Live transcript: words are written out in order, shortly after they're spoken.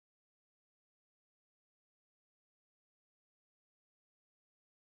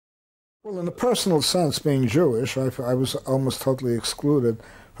Well, in a personal sense, being Jewish, I was almost totally excluded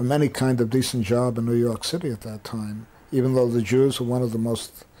from any kind of decent job in New York City at that time, even though the Jews were one of the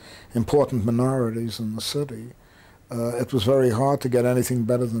most important minorities in the city. It was very hard to get anything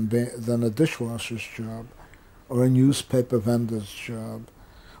better than a dishwasher's job, or a newspaper vendor's job,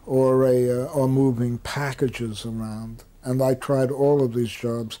 or moving packages around. And I tried all of these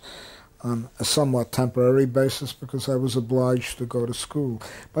jobs on a somewhat temporary basis because I was obliged to go to school.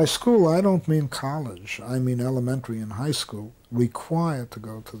 By school, I don't mean college. I mean elementary and high school, required to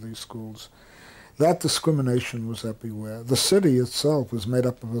go to these schools. That discrimination was everywhere. The city itself was made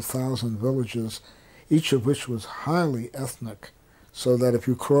up of 1,000 villages, each of which was highly ethnic, so that if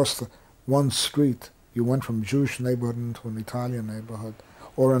you crossed one street, you went from a Jewish neighborhood into an Italian neighborhood,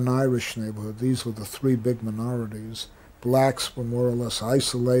 or an Irish neighborhood. These were the three big minorities. Blacks were more or less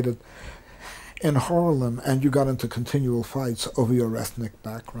isolated in Harlem, and you got into continual fights over your ethnic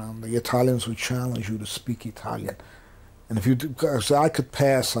background. The Italians would challenge you to speak Italian. And if you did, so I could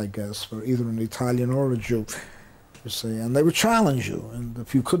pass, I guess, for either an Italian or a Jew, you see, and they would challenge you. And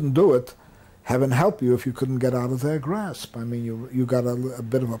if you couldn't do it, heaven help you if you couldn't get out of their grasp. I mean, you got a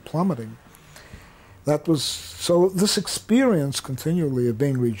bit of a plummeting. That was, so this experience continually of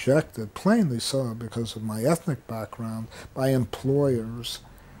being rejected, plainly so because of my ethnic background, by employers,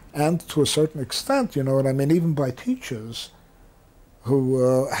 and to a certain extent, you know what I mean, even by teachers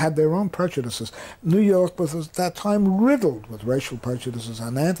who had their own prejudices. New York was at that time riddled with racial prejudices,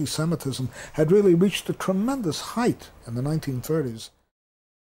 and anti-Semitism had really reached a tremendous height in the 1930s.